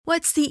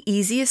What's the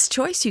easiest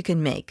choice you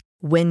can make?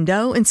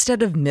 Window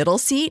instead of middle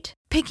seat?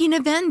 Picking a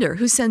vendor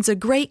who sends a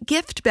great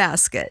gift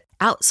basket?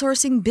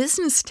 Outsourcing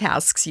business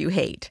tasks you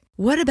hate?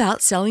 What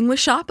about selling with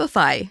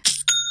Shopify?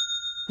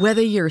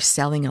 Whether you're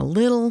selling a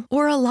little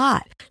or a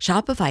lot,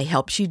 Shopify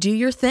helps you do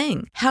your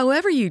thing,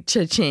 however you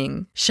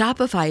cha-ching.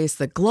 Shopify is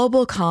the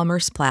global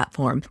commerce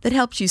platform that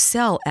helps you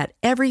sell at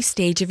every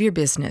stage of your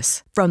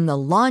business. From the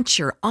launch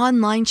your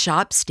online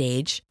shop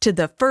stage to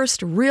the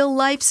first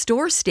real-life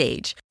store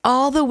stage,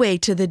 all the way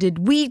to the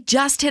did we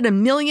just hit a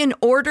million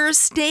orders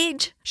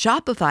stage.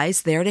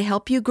 Shopify's there to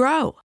help you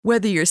grow.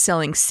 Whether you're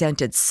selling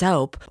scented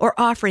soap or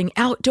offering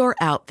outdoor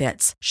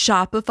outfits,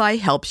 Shopify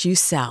helps you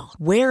sell.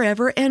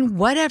 Wherever and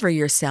whatever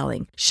you're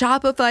selling,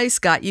 Shopify's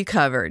got you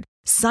covered.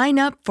 Sign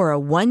up for a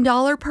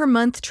 $1 per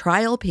month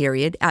trial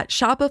period at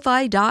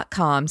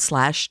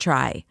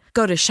shopify.com/try.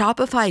 Go to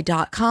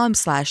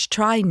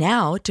shopify.com/try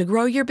now to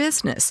grow your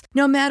business,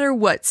 no matter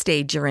what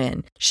stage you're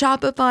in.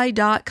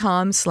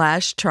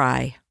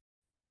 Shopify.com/try.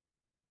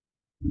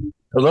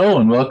 Hello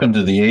and welcome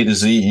to the A to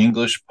Z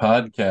English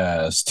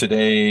podcast.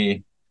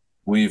 Today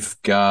we've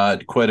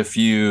got quite a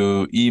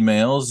few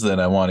emails that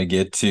I want to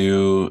get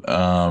to.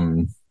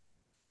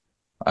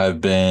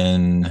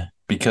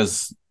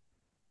 Because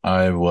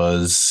I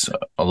was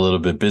a little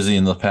bit busy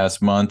in the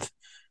past month,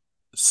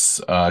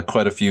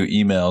 quite a few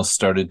emails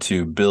started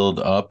to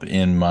build up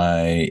in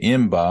my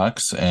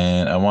inbox,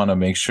 and I want to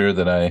make sure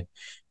that I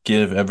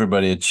give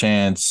everybody a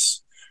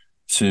chance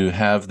to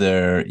have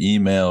their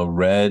email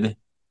read.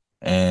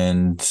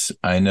 And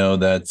I know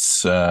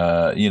that's,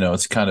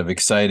 it's kind of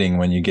exciting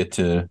when you get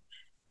to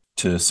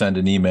send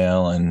an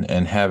email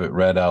and have it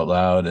read out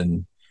loud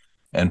and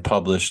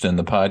published in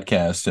the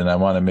podcast. And I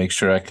want to make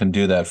sure I can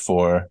do that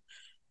for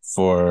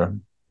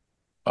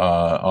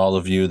all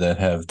of you that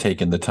have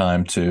taken the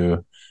time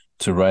to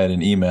write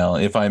an email.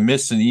 If I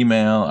miss an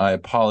email, I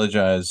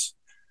apologize.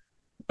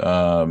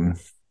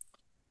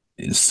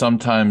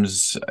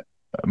 Sometimes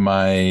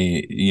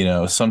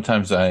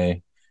sometimes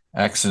I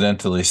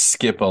accidentally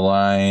skip a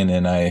line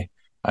and I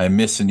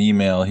miss an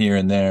email here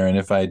and there. And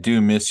if I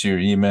do miss your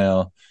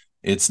email,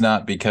 it's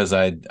not because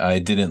I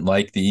didn't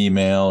like the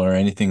email or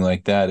anything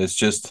like that.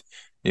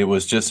 It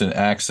was just an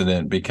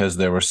accident because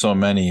there were so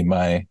many.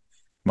 My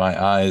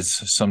eyes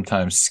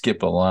sometimes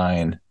skip a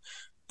line.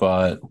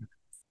 But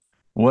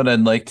what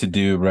I'd like to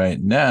do right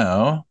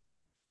now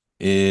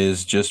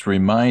is just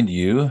remind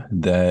you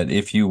that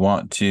if you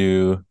want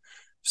to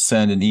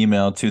send an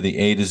email to the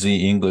A to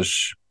Z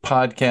English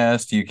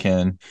podcast, you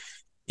can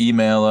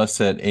email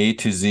us at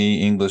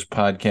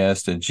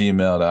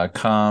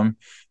atozenglishpodcast@gmail.com.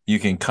 You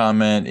can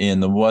comment in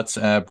the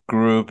WhatsApp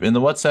group. In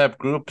the WhatsApp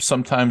group,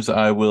 sometimes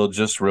I will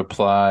just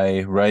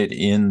reply right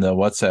in the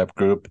WhatsApp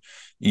group,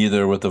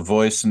 either with a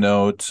voice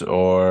note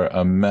or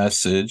a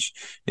message.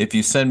 If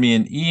you send me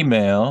an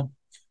email,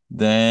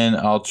 then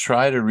I'll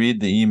try to read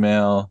the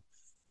email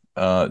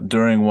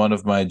during one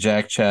of my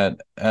Jack Chat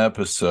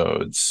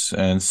episodes.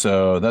 And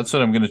so that's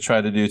what I'm going to try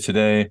to do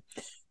today,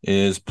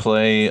 is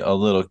play a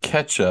little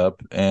catch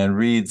up and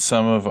read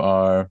some of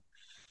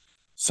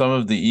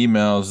the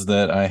emails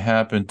that I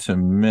happen to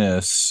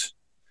miss.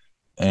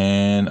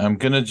 And I'm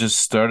going to just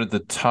start at the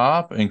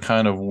top and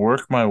kind of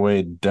work my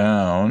way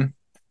down.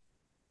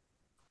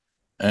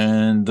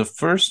 And the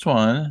first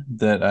one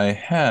that I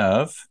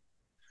have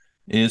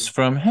is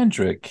from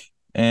Hendrik.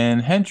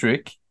 And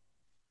Hendrik,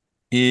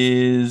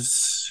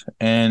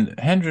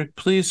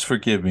 please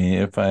forgive me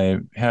if I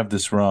have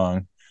this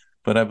wrong,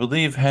 but I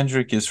believe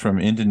Hendrik is from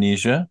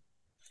Indonesia.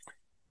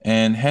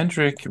 And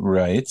Hendrik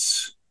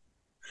writes,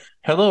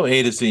 "Hello,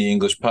 A to Z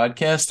English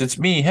podcast. It's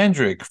me,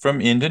 Hendrik, from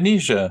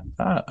Indonesia."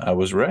 I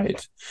was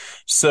right.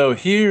 So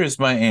here is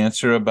my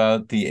answer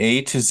about the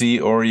A to Z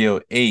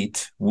Oreo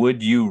 8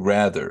 Would You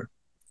Rather.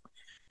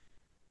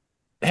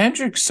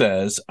 Hendrik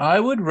says, "I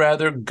would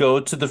rather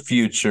go to the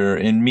future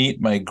and meet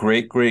my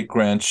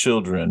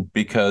great-great-grandchildren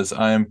because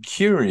I am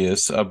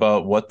curious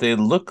about what they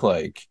look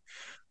like.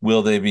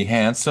 Will they be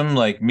handsome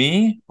like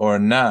me or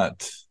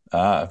not?"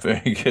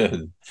 Very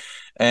good.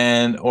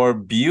 Or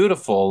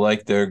beautiful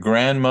like their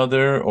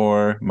grandmother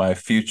or my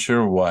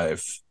future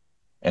wife.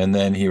 And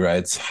then he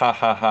writes, "Ha,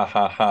 ha, ha,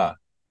 ha, ha."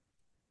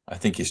 I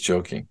think he's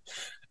joking.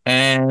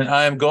 "And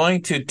I am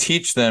going to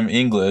teach them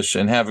English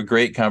and have a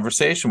great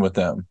conversation with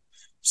them.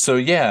 So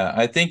yeah,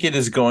 I think it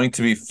is going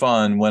to be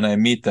fun when I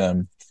meet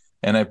them,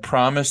 and I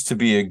promise to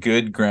be a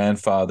good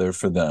grandfather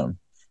for them.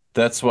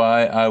 That's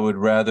why I would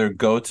rather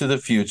go to the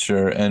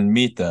future and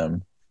meet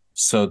them.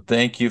 So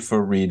thank you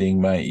for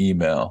reading my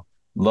email.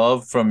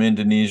 Love from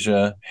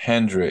Indonesia,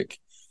 Hendrik."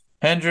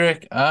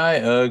 Hendrik, I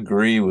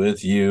agree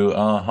with you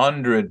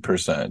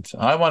 100%.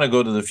 I want to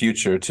go to the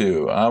future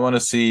too. I want to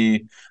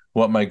see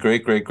what my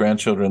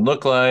great-great-grandchildren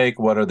look like.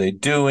 What are they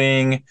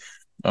doing?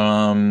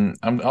 I'm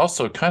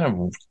also kind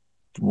of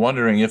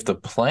wondering if the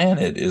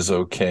planet is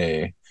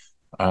okay.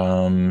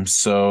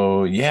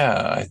 So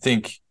yeah, I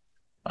think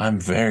I'm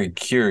very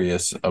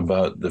curious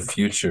about the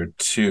future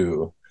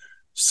too.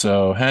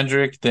 So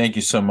Hendrik, thank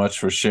you so much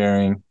for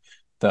sharing.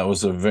 That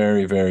was a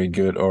very, very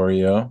good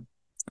Oreo.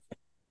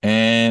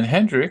 And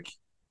Hendrik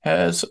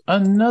has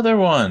another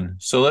one.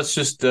 So let's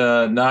just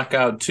knock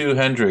out two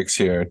Hendricks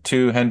here,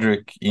 two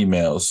Hendrik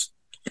emails.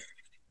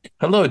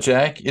 Hello,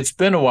 Jack. It's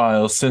been a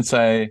while since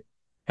I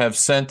have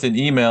sent an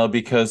email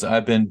because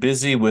I've been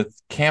busy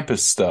with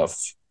campus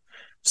stuff.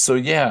 So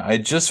yeah, I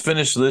just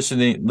finished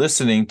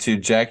listening to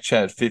Jack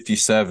Chat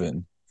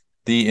 57,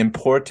 The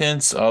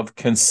Importance of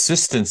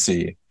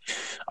Consistency.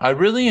 I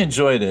really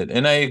enjoyed it,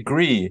 and I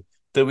agree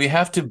that we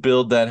have to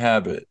build that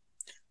habit.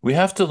 We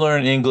have to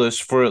learn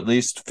English for at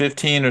least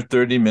 15 or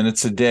 30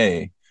 minutes a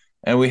day,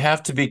 and we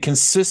have to be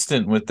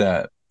consistent with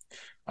that.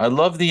 I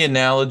love the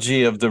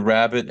analogy of the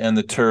rabbit and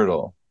the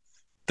turtle.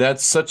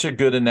 That's such a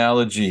good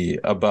analogy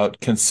about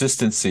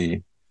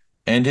consistency.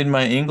 And in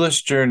my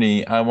English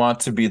journey, I want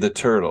to be the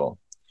turtle.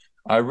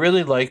 I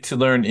really like to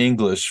learn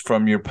English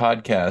from your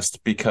podcast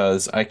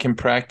because I can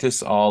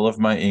practice all of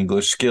my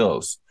English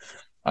skills.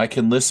 I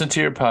can listen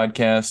to your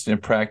podcast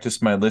and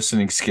practice my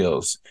listening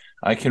skills.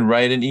 I can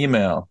write an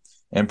email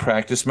and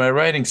practice my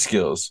writing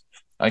skills.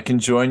 I can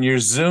join your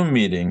Zoom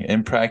meeting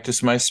and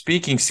practice my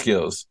speaking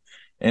skills.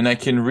 And I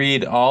can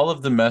read all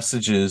of the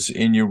messages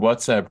in your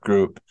WhatsApp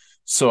group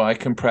so I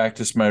can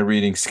practice my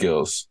reading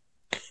skills.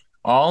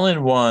 All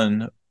in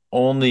one,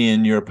 only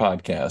in your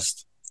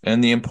podcast.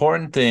 And the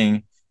important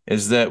thing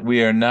is that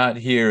we are not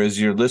here as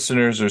your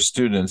listeners or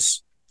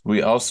students.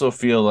 We also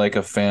feel like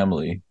a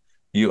family.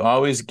 You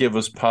always give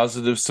us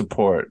positive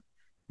support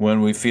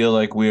when we feel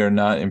like we are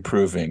not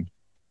improving.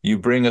 You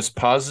bring us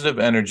positive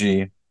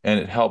energy, and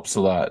it helps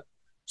a lot.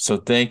 So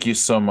thank you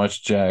so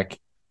much, Jack.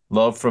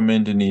 Love from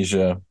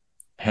Indonesia,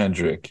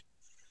 Hendrik.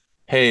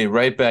 Hey,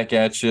 right back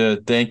at you.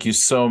 Thank you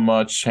so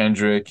much,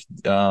 Hendrik.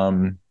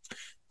 That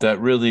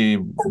really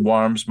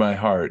warms my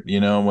heart,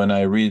 when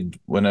I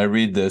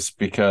read this,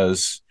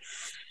 because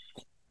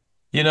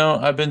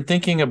I've been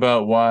thinking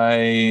about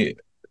why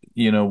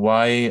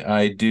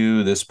I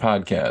do this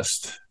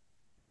podcast.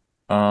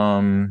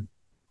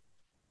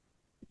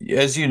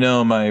 As you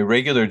know, my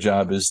regular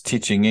job is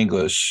teaching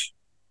English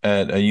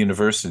at a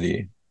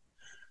university.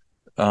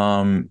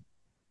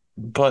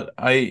 But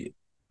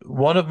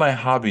one of my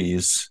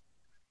hobbies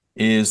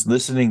is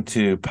listening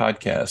to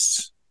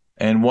podcasts.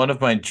 And one of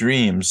my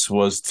dreams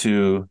was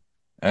to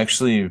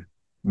actually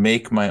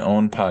make my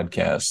own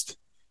podcast.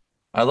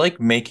 I like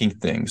making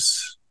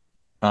things.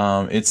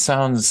 It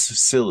sounds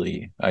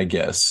silly, I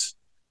guess,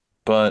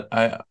 but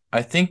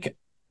I think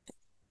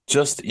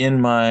just in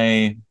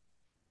my,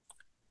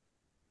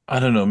 I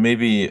don't know,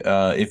 maybe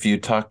if you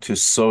talk to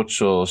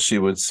Social, she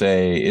would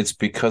say it's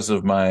because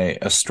of my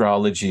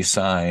astrology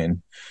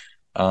sign.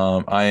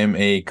 I am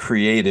a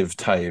creative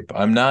type.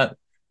 I'm not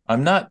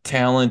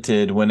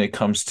talented when it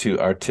comes to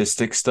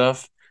artistic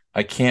stuff.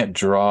 I can't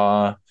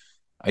draw.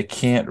 I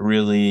can't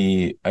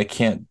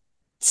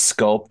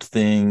sculpt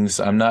things.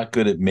 I'm not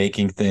good at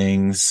making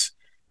things.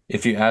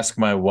 If you ask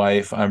my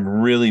wife, I'm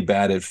really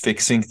bad at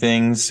fixing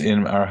things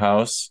in our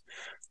house,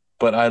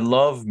 but I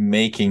love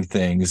making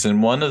things.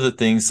 And one of the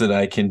things that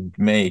I can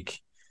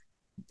make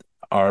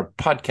are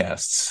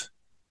podcasts.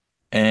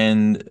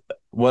 And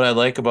what I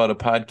like about a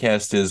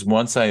podcast is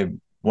once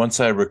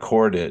I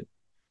record it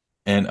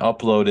and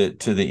upload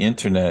it to the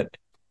internet,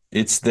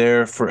 it's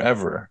there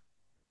forever.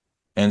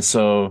 And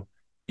so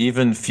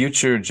even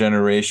future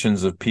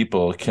generations of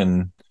people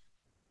can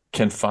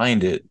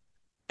find it,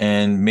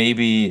 and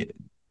maybe,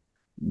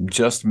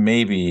 just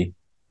maybe,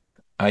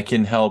 I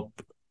can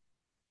help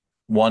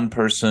one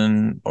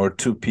person or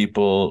two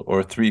people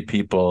or three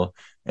people.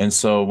 And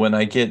so when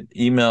I get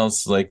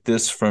emails like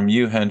this from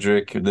you,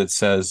 Hendrik, that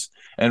says,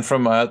 and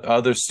from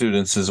other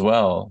students as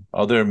well,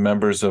 other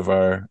members of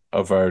our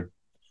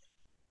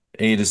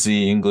A to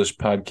Z English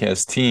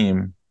podcast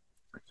team,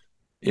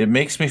 it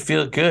makes me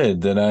feel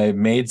good that I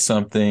made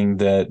something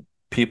that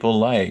people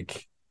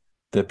like,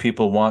 that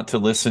people want to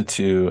listen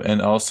to,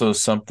 and also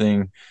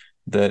something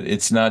that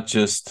it's not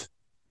just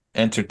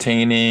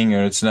entertaining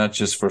or it's not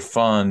just for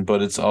fun,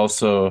 but it's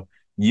also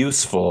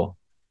useful,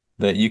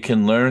 that you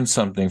can learn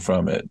something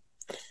from it.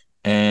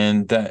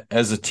 And that,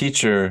 as a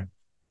teacher,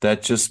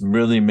 that just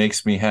really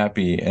makes me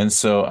happy. And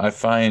so I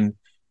find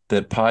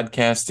that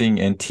podcasting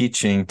and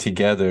teaching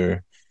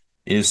together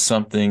is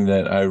something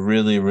that I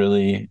really,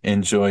 really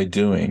enjoy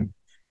doing.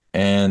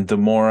 And the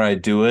more I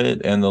do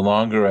it and the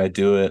longer I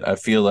do it, I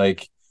feel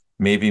like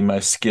maybe my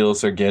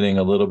skills are getting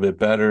a little bit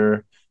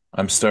better.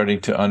 I'm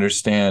starting to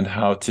understand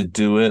how to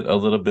do it a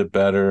little bit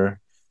better.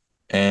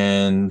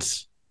 And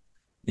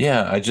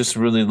yeah, I just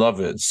really love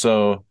it.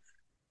 So,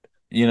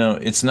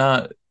 it's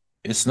not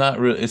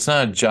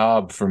a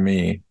job for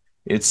me.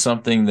 It's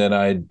something that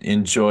I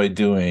enjoy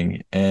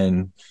doing.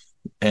 And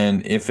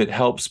if it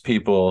helps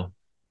people,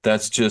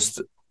 that's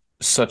just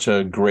such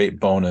a great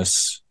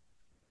bonus.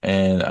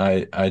 And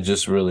I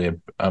just really,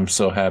 I'm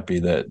so happy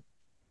that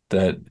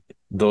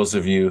those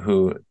of you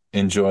who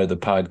enjoy the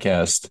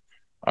podcast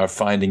are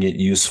finding it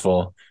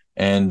useful.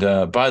 And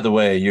by the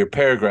way, your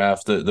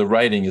paragraph, the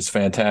writing is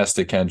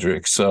fantastic,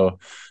 Hendrik. So,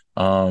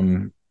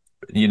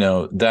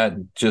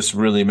 that just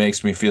really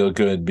makes me feel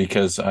good,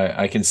 because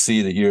I can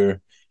see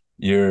that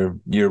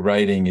your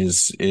writing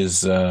is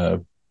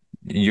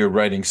you're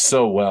writing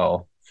so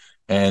well,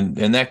 and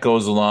that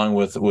goes along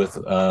with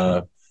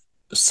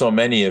so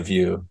many of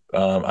you.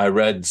 I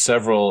read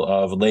several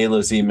of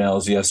Layla's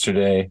emails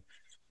yesterday,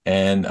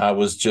 and I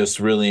was just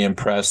really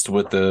impressed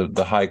with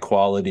the high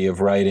quality of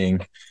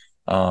writing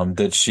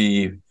that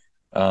she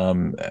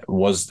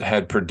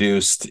had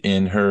produced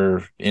in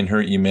her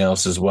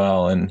emails as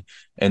well, and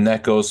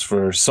that goes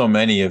for so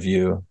many of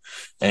you,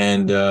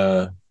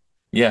 and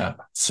yeah,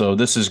 so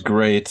this is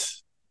great,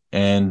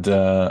 and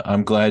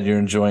I'm glad you're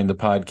enjoying the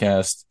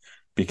podcast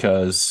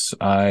because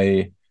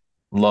I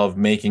love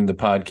making the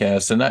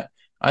podcast, and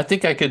I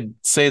think I could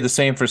say the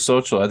same for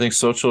Social. I think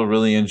Social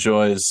really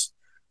enjoys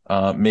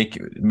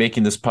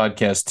making this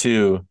podcast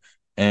too,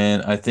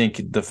 and I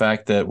think the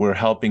fact that we're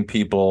helping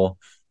people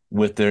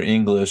with their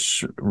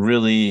English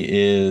really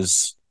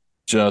is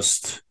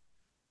just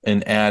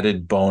an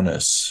added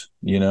bonus.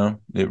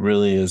 It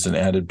really is an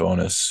added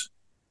bonus.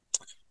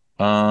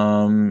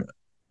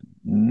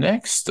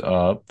 Next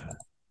up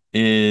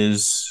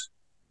is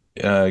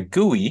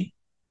Gooey,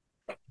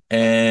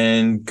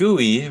 and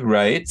Gooey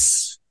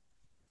writes,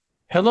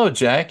 "Hello,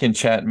 Jack and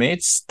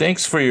chatmates.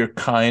 Thanks for your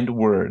kind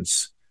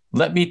words.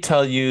 Let me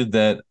tell you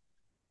that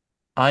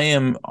I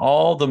am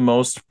all the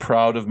most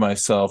proud of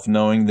myself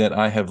knowing that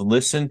I have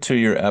listened to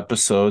your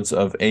episodes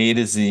of A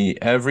to Z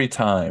every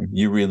time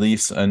you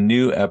release a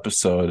new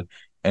episode,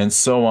 and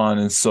so on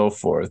and so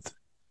forth."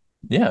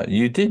 Yeah,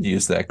 you did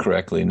use that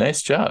correctly.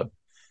 Nice job.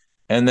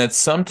 And that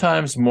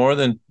sometimes more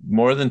than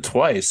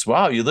twice.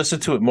 Wow, you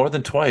listened to it more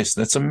than twice.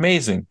 That's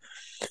amazing.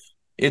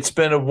 It's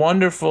been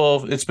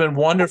wonderful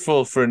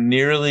for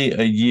nearly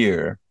a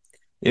year.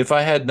 If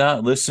I had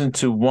not listened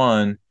to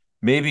one,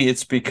 maybe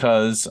it's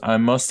because I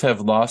must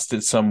have lost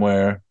it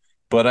somewhere,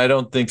 but I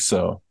don't think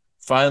so.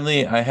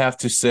 Finally, I have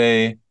to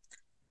say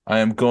I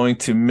am going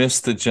to miss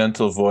the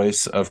gentle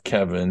voice of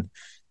Kevin.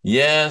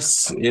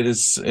 Yes, it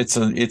is.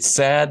 It's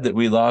sad that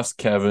we lost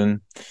Kevin.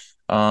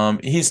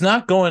 He's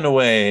not going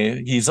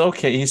away. He's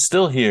okay. He's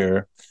still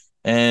here.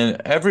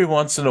 And every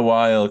once in a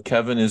while,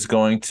 Kevin is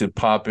going to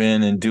pop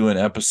in and do an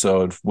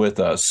episode with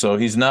us. So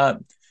he's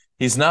not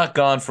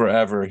gone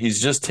forever. He's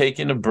just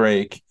taking a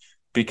break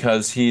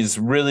because he's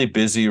really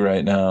busy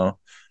right now.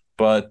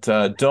 But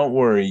don't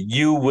worry,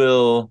 you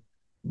will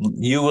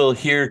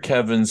hear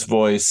Kevin's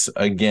voice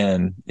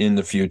again in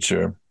the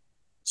future.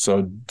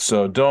 So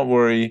don't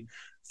worry.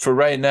 For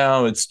right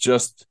now, it's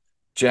just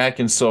Jack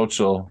and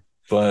Social,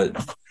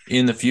 but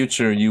in the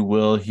future, you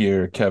will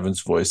hear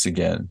Kevin's voice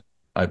again.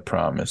 I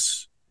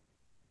promise.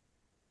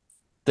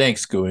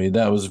 Thanks, Gooey.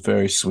 That was a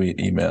very sweet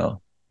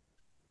email.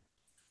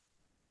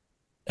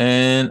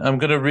 And I'm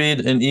going to read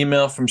an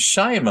email from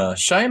Shaima.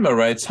 Shaima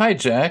writes, "Hi,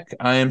 Jack.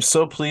 I am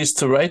so pleased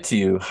to write to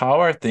you.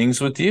 How are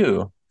things with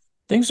you?"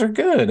 Things are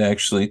good,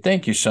 actually.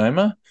 Thank you,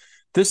 Shaima.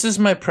 This is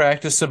my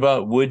practice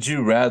about would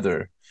you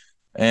rather.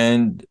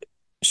 And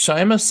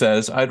Shaima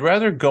says, "I'd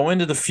rather go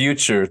into the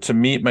future to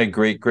meet my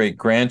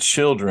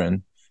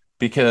great-great-grandchildren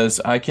because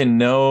I'm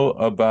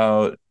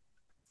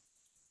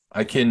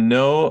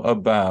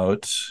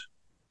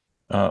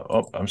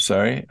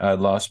sorry. I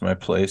lost my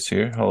place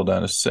here. Hold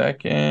on a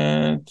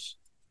second.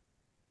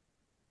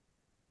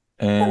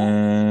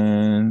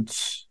 And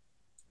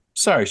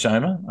sorry,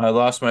 Shaima. I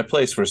lost my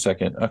place for a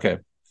second. Okay.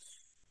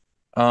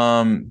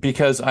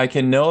 Because I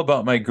can know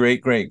about my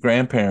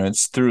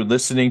great-great-grandparents through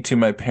listening to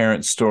my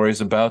parents'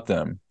 stories about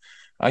them.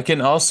 I can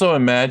also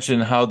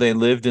imagine how they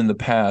lived in the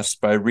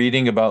past by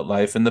reading about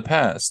life in the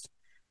past.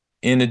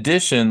 In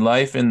addition,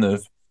 life in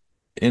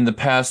the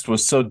past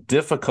was so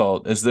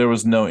difficult as there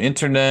was no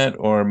internet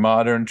or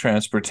modern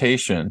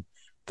transportation.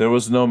 There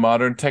was no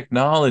modern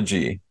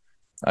technology.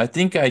 I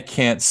think I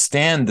can't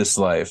stand this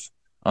life.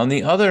 On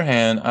the other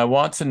hand, I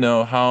want to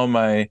know how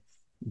my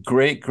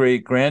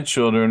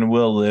great-great-grandchildren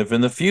will live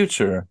in the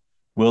future.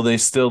 Will they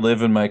still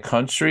live in my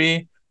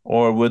country,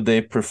 or would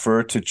they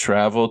prefer to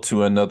travel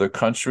to another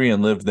country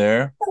and live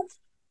there?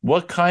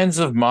 What kinds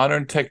of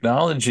modern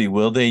technology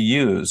will they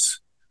use?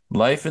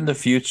 Life in the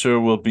future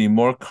will be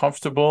more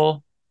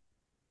comfortable.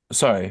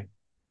 Sorry.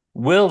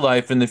 Will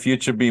life in the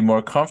future be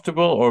more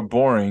comfortable or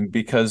boring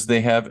because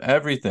they have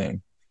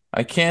everything?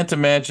 I can't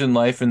imagine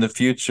life in the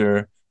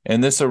future,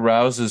 and this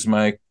arouses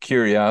my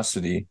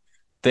curiosity.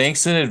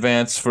 Thanks in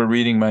advance for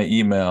reading my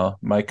email.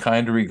 My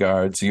kind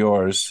regards,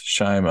 yours,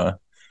 Shaima.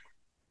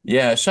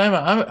 Yeah,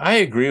 Shaima, I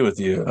agree with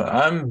you.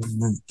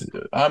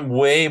 I'm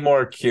way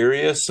more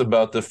curious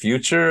about the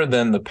future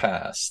than the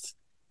past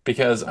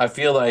because I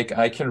feel like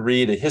I can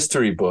read a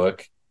history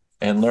book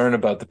and learn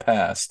about the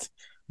past,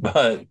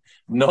 but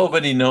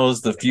nobody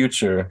knows the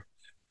future.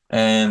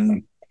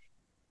 And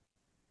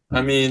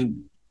I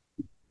mean,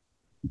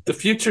 the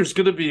future is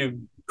going to be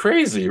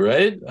crazy,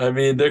 right? I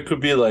mean, there could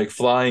be like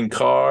flying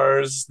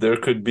cars, there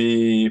could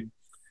be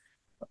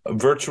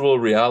virtual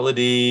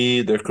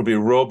reality, there could be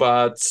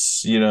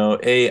robots,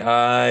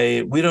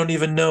 AI. We don't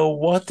even know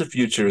what the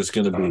future is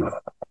going to be.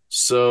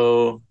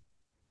 So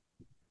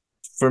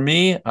for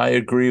me, I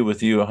agree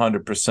with you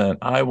 100%.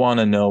 I want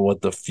to know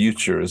what the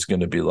future is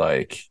going to be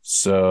like.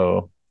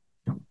 So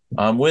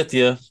I'm with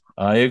you.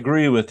 I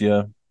agree with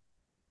you.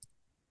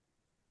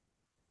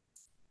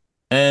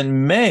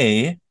 And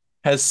May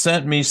has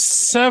sent me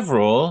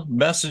several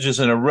messages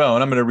in a row,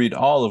 and I'm going to read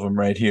all of them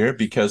right here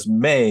because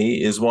May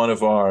is one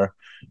of our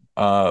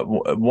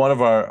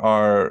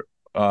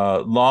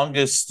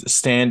longest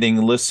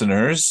standing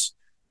listeners,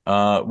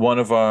 one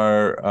of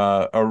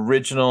our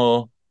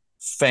original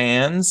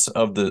fans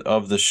of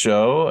the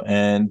show,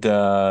 and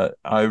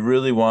I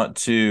really want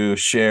to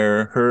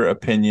share her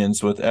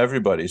opinions with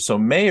everybody. So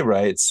May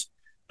writes,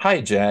 "Hi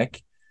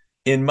Jack.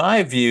 In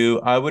my view,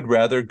 I would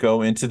rather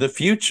go into the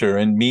future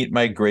and meet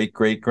my great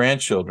great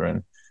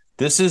grandchildren.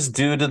 This is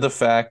due to the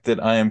fact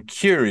that I am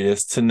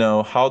curious to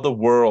know how the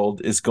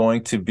world is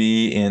going to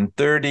be in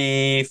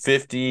 30,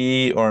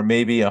 50, or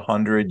maybe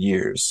 100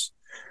 years.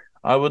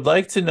 I would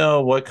like to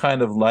know what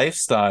kind of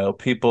lifestyle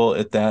people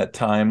at that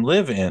time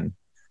live in.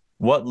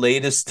 What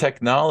latest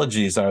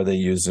technologies are they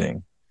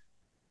using?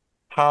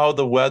 How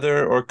the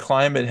weather or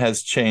climate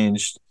has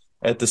changed.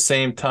 At the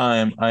same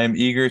time, I am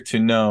eager to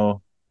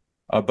know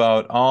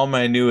about all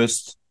my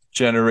newest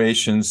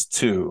generations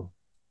too."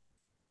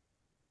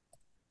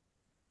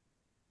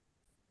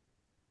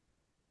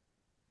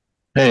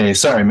 Hey,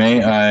 sorry,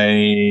 May.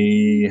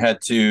 I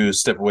had to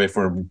step away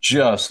for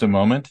just a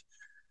moment.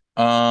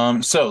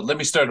 So let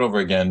me start over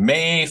again.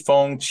 May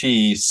Fong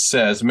Chi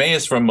says, May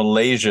is from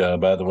Malaysia,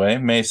 by the way.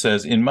 May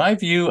says, "In my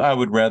view, I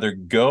would rather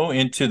go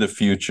into the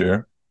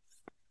future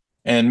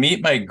and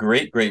meet my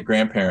great great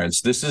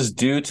grandparents. This is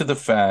due to the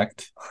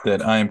fact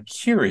that I am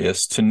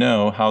curious to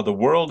know how the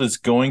world is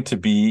going to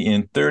be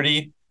in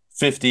 30,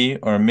 50,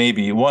 or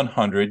maybe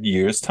 100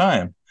 years'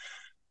 time.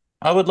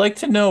 I would like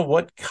to know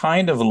what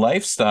kind of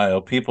lifestyle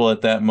people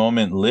at that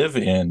moment live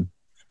in,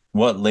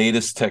 what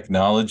latest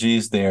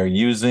technologies they are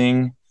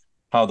using,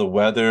 how the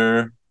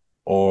weather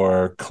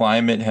or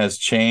climate has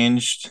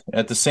changed.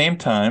 At the same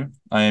time,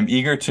 I am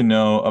eager to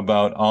know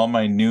about all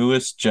my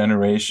newest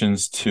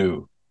generations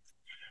too.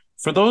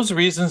 For those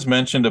reasons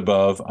mentioned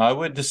above, I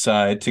would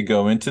decide to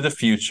go into the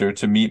future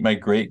to meet my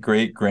great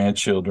great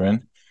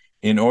grandchildren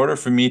in order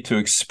for me to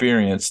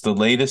experience the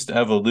latest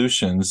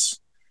evolutions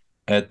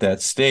at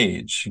that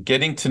stage.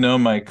 Getting to know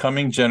my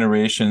coming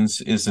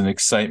generations is an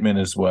excitement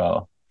as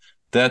well.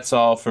 That's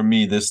all for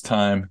me this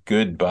time.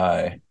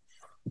 Goodbye."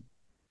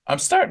 I'm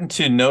starting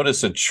to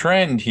notice a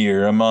trend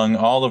here among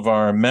all of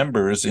our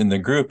members in the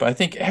group. I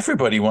think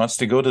everybody wants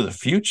to go to the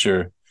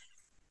future.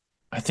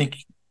 I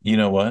think, you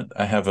know what?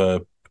 Uh,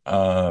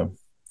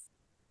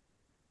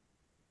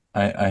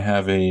 I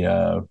have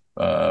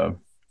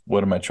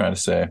what am I trying to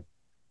say?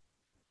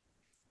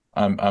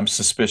 I'm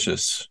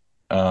suspicious.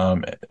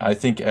 I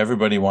think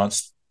everybody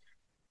wants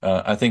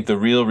I think the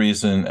real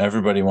reason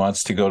everybody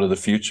wants to go to the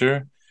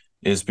future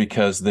is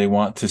because they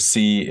want to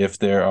see if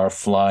there are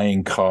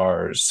flying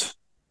cars.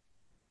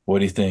 What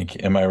do you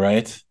think? Am I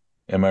right?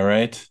 Am I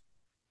right?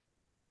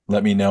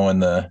 Let me know in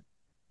the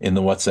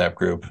WhatsApp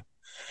group.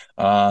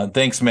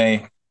 Thanks,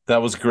 May.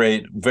 That was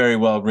great. Very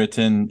well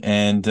written,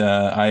 and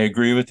I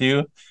agree with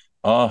you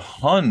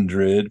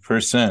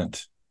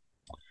 100%.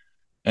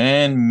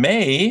 And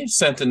May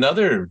sent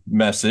another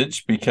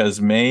message because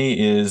May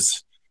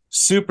is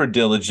super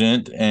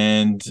diligent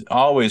and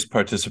always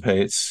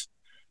participates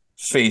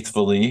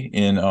faithfully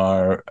in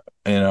our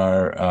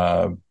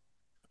uh,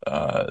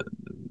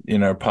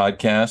 in our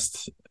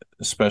podcast,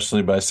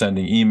 especially by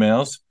sending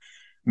emails.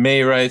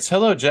 May writes,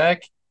 "Hello,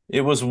 Jack.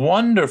 It was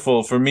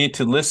wonderful for me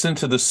to listen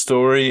to the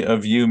story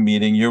of you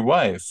meeting your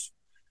wife.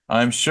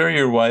 I'm sure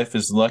your wife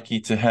is lucky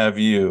to have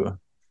you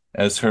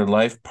as her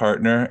life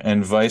partner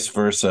and vice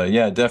versa."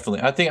 Yeah,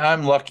 definitely. I think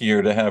I'm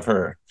luckier to have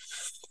her.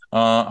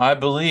 I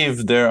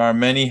believe there are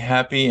many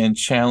happy and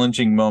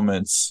challenging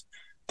moments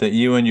that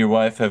you and your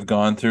wife have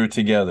gone through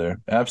together.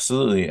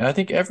 Absolutely. I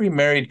think every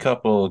married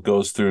couple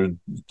goes through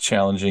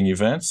challenging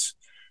events.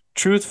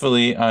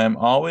 Truthfully, I am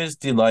always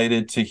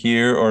delighted to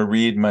hear or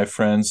read my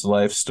friends'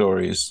 life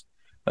stories,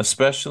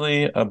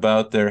 especially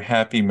about their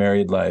happy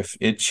married life.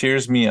 It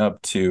cheers me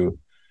up too.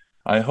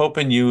 I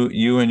hope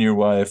you and your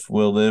wife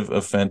will live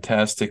a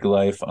fantastic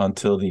life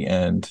until the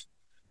end.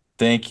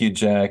 Thank you,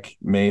 Jack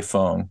May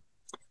Fong.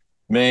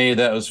 May,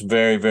 that was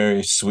very,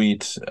 very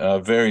sweet. A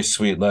very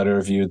sweet letter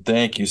of you.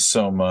 Thank you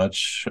so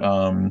much.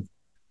 I'm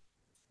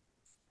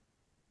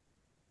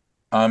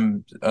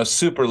a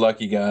super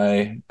lucky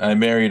guy. I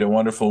married a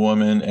wonderful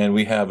woman, and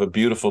we have a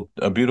beautiful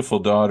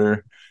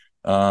daughter.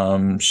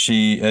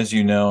 She, as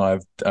you know,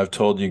 I've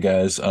told you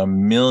guys a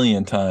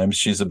million times,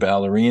 she's a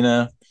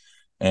ballerina,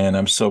 and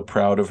I'm so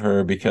proud of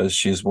her because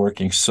she's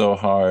working so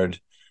hard.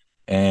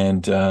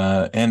 And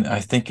I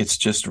think it's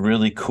just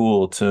really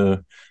cool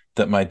to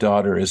that my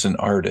daughter is an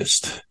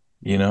artist,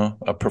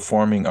 a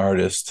performing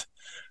artist.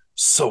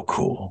 So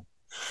cool.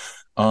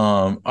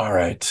 All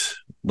right.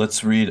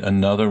 Let's read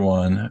another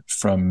one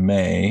from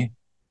May.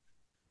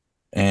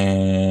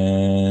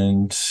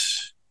 And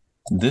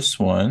this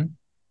one,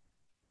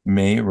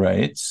 May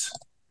writes,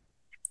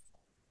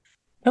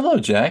 "Hello,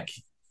 Jack.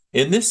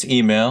 In this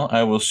email,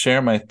 I will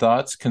share my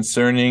thoughts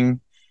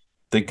concerning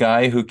The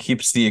guy who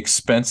keeps the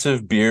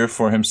expensive beer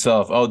for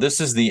himself. Oh, this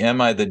is the Am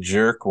I the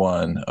Jerk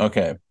one.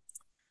 Okay.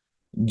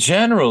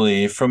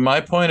 Generally, from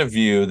my point of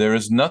view, there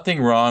is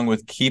nothing wrong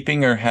with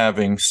keeping or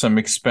having some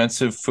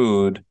expensive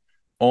food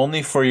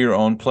only for your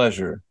own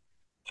pleasure.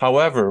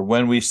 However,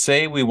 when we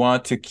say we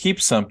want to keep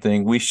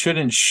something, we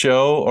shouldn't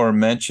show or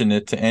mention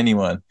it to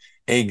anyone.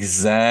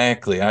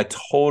 Exactly. I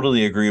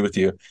totally agree with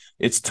you.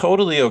 It's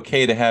totally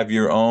okay to have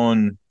your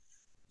own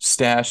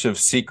stash of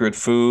secret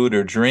food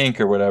or drink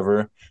or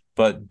whatever,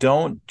 but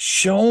don't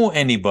show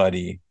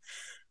anybody.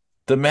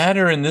 The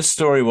matter in this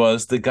story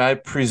was the guy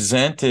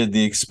presented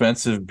the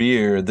expensive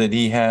beer that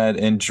he had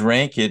and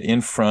drank it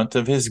in front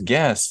of his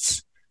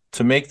guests.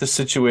 To make the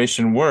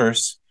situation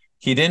worse,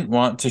 he didn't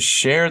want to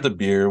share the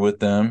beer with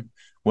them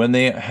when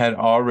they had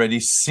already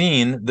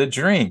seen the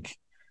drink.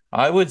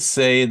 I would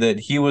say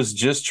that he was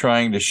just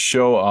trying to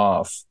show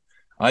off.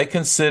 I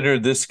consider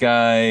this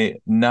guy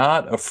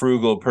not a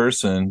frugal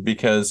person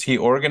because he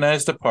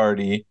organized a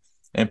party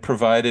and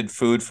provided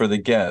food for the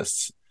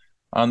guests.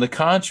 On the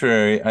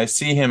contrary, I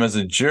see him as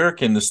a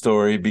jerk in the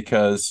story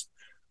because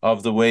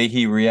of the way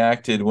he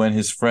reacted when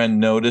his friend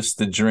noticed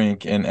the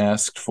drink and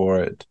asked for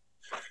it.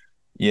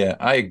 Yeah,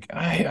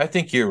 I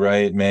think you're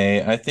right,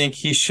 May. I think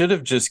he should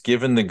have just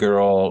given the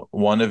girl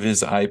one of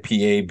his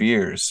IPA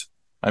beers.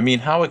 I mean,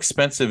 how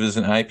expensive is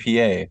an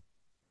IPA?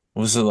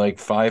 Was it like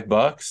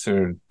 $5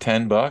 or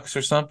 $10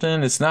 or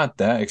something? It's not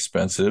that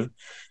expensive.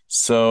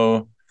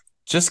 So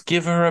just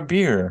give her a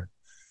beer.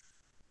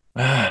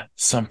 Ah,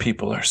 some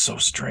people are so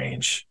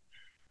strange.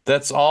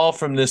 That's all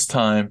from this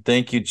time.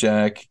 Thank you,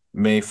 Jack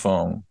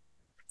Mayfong.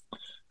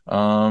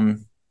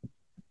 Um,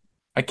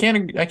 I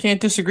can't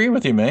disagree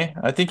with you, May.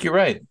 I think you're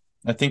right.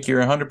 I think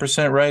you're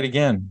 100% right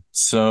again.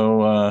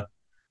 So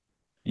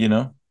you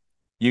know,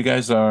 you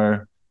guys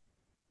are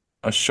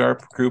a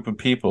sharp group of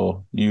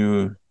people.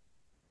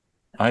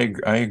 I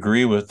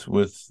agree with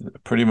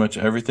pretty much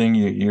everything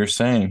you're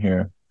saying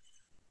here.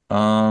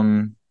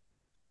 Um,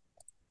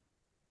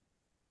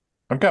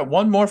 I've got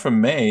one more from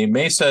May.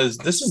 May says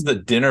this is the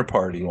dinner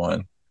party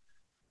one.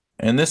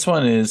 And this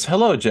one is,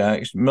 hello,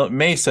 Jack.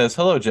 May says,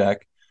 hello,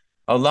 Jack.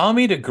 Allow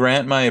me to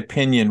grant my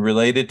opinion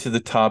related to the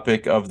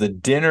topic of the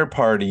dinner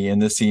party in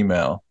this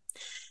email.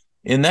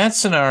 In that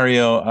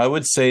scenario, I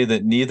would say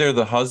that neither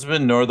the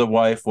husband nor the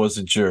wife was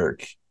a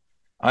jerk.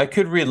 I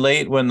could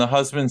relate when the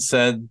husband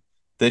said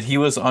that he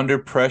was under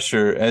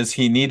pressure as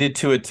he needed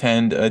to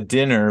attend a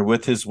dinner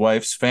with his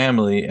wife's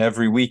family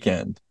every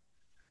weekend.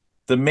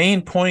 The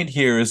main point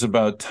here is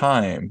about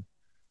time.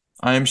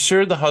 I am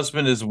sure the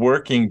husband is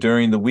working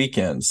during the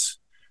weekends.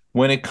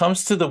 When it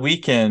comes to the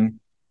weekend,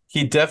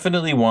 he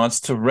definitely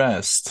wants to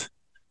rest.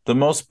 The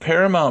most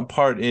paramount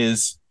part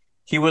is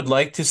he would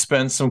like to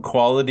spend some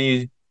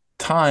quality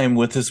time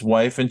with his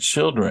wife and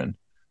children.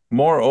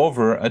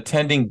 Moreover,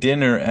 attending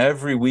dinner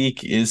every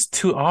week is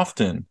too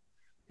often.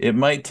 It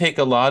might take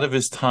a lot of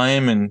his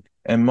time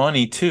and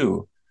money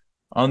too.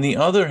 On the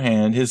other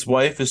hand, his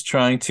wife is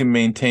trying to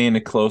maintain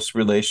a close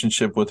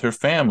relationship with her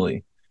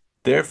family.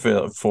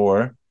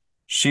 Therefore,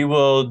 she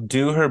will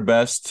do her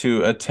best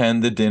to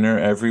attend the dinner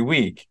every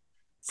week.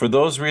 For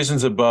those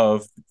reasons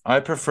above, I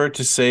prefer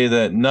to say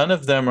that none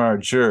of them are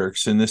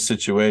jerks in this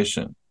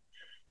situation.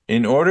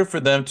 In order for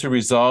them to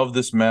resolve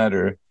this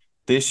matter,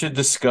 they should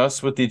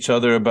discuss with each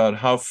other about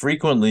how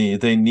frequently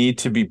they need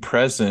to be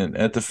present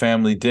at the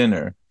family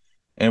dinner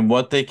and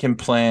what they can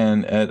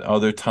plan at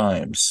other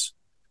times.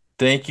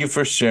 Thank you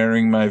for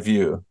sharing my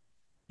view.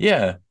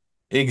 Yeah,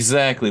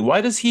 exactly.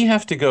 Why does he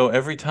have to go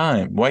every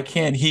time? Why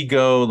can't he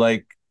go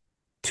like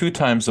 2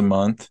 times a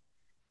month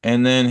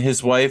and then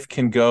his wife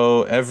can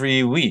go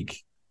every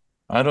week?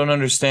 I don't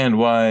understand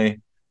why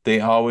they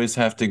always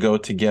have to go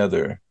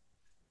together.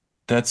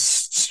 That's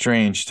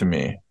strange to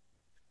me.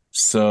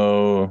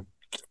 So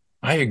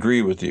I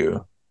agree with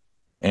you.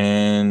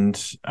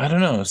 And I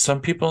don't know, some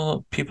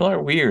people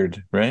are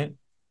weird, right?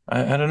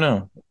 I don't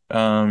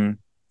know.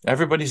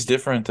 Everybody's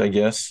different, I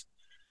guess.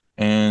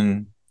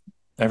 And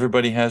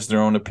everybody has their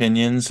own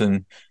opinions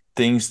and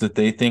things that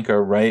they think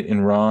are right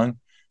and wrong.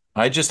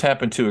 I just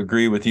happen to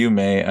agree with you,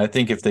 May. I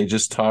think if they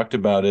just talked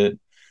about it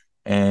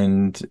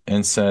and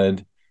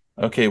said,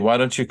 okay, why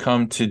don't you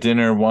come to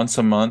dinner once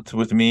a month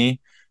with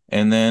me?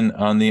 And then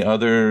on the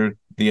other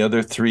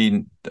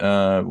 3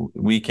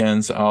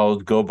 weekends, I'll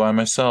go by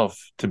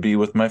myself to be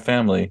with my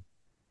family.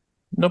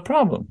 No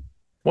problem.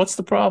 What's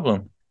the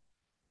problem?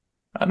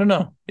 I don't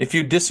know. If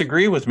you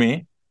disagree with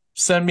me,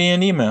 send me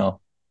an email.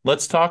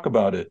 Let's talk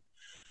about it.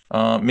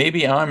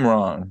 Maybe I'm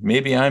wrong.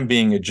 Maybe I'm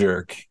being a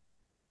jerk.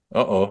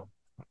 Uh-oh.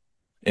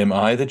 Am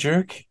I the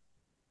jerk?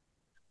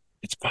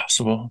 It's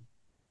possible.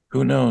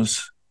 Who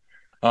knows?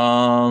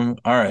 All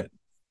right.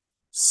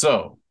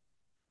 So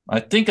I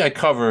think I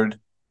covered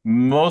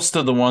most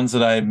of the ones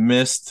that I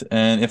missed.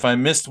 And if I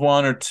missed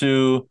one or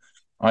two,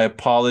 I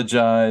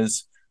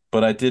apologize.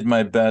 But I did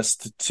my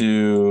best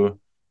to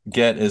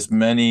get as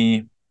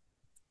many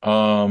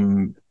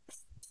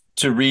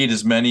to read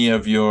as many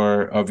of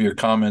your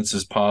comments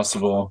as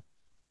possible.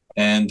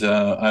 And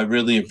I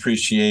really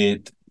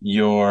appreciate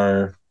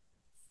your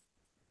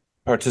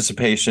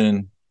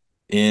participation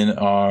in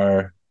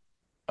our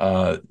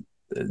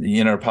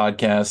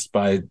podcast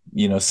by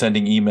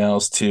sending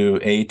emails to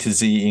A to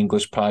Z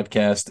English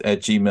Podcast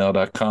at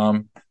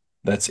gmail.com.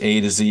 That's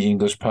A to Z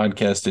English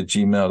Podcast at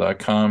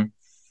gmail.com.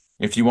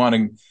 If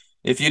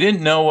you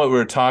didn't know what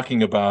we're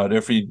talking about,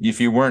 if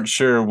you weren't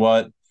sure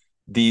what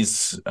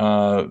these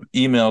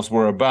emails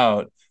were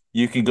about,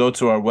 you can go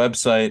to our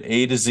website,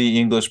 A to Z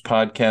English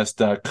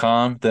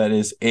Podcast.com. That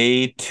is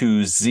A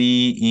to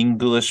Z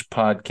English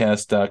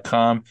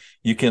Podcast.com.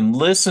 You can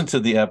listen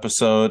to the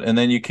episode, and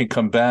then you can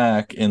come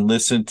back and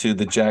listen to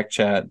the Jack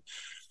Chat,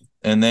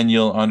 and then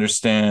you'll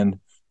understand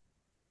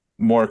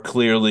more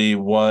clearly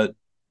what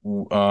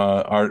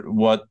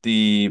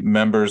the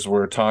members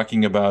were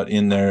talking about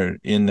in their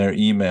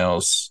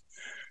emails.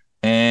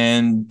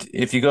 And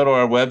if you go to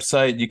our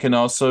website, you can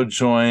also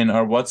join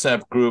our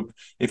WhatsApp group.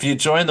 If you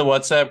join the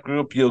WhatsApp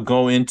group, you'll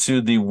go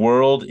into the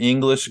World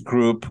English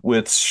group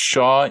with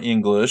Shaw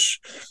English.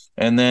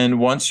 And then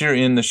once you're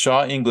in the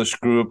Shaw English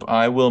group,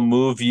 I will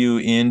move you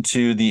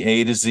into the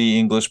A to Z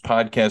English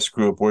podcast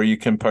group where you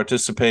can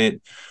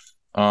participate.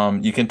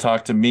 You can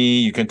talk to me.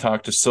 You can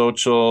talk to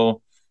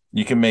Social.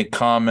 You can make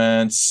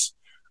comments.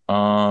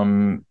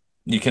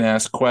 You can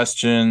ask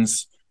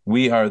questions.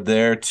 We are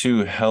there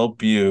to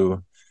help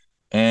you.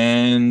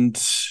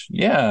 And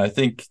yeah, I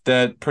think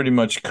that pretty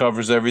much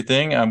covers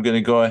everything. I'm going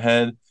to go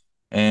ahead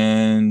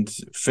and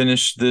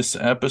finish this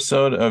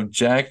episode of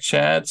Jack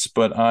Chats,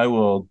 but I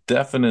will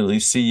definitely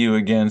see you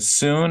again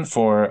soon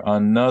for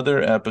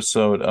another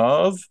episode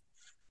of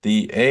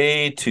the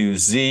A to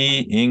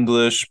Z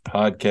English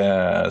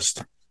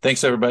Podcast.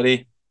 Thanks,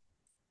 everybody.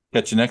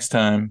 Catch you next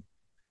time.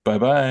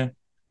 Bye-bye.